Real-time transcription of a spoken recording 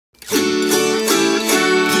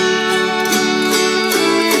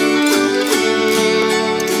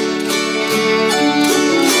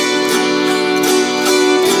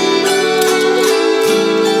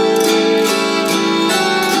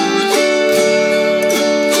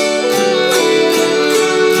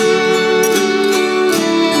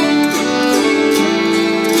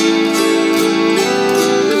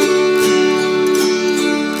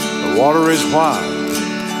Why.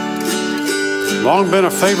 Long been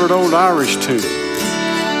a favorite old Irish tune in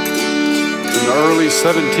the early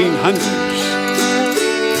 1700s.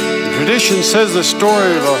 Tradition says the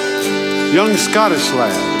story of a young Scottish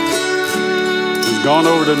lad who's gone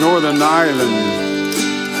over to Northern Ireland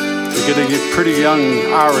to get a pretty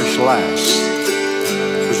young Irish lass.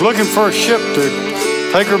 He was looking for a ship to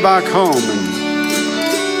take her back home and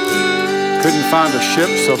couldn't find a ship,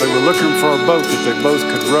 so they were looking for a boat that they both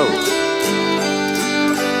could row.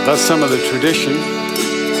 That's some of the tradition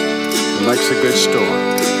that makes a good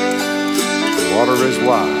story. The water is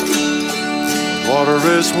wide. The water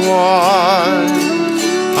is wide,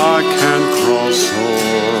 I can't cross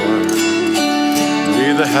o'er.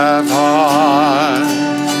 Neither have I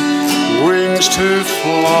wings to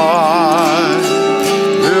fly.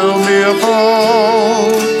 Build me a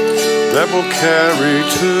boat that will carry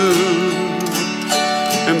two,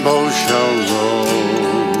 and both shall row,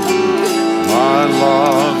 my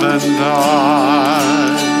love and I.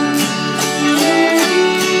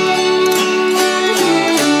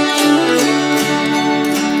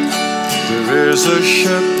 There is a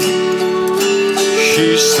ship,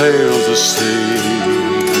 she sails the sea.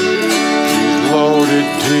 She's loaded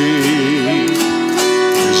deep,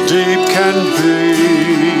 as deep can be,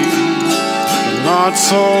 but not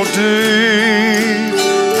so deep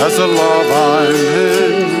as the love I'm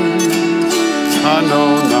in. I know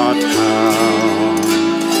not how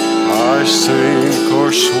I sink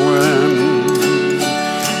or swim.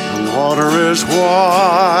 The water is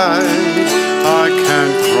wide, I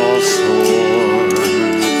can't cross o'er.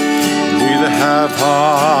 Neither have I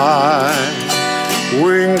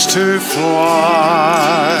wings to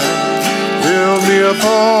fly. Build me a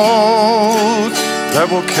boat that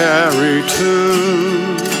will carry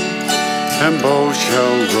two, and both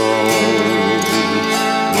shall row,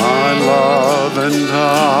 my love and I.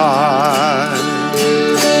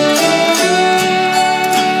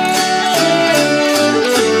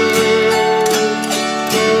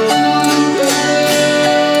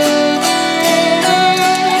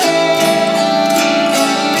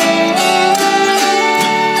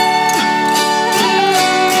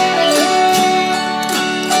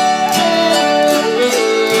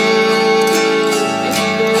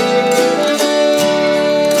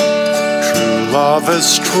 Love is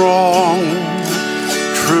strong,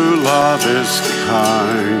 true love is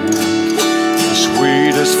kind, the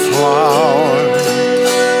sweetest flower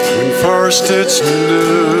when first it's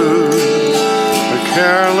new. A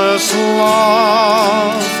careless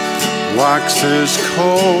love waxes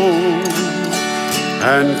cold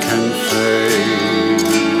and can fade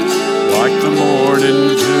like the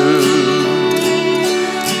morning dew.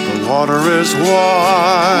 The water is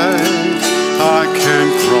wide, I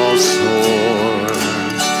can't cross o'er.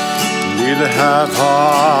 Neither have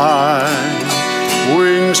I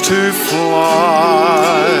wings to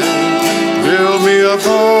fly. Build me a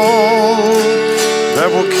boat that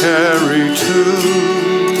will carry two,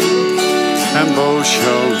 and both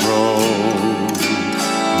shall row,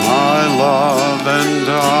 my love and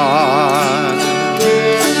I.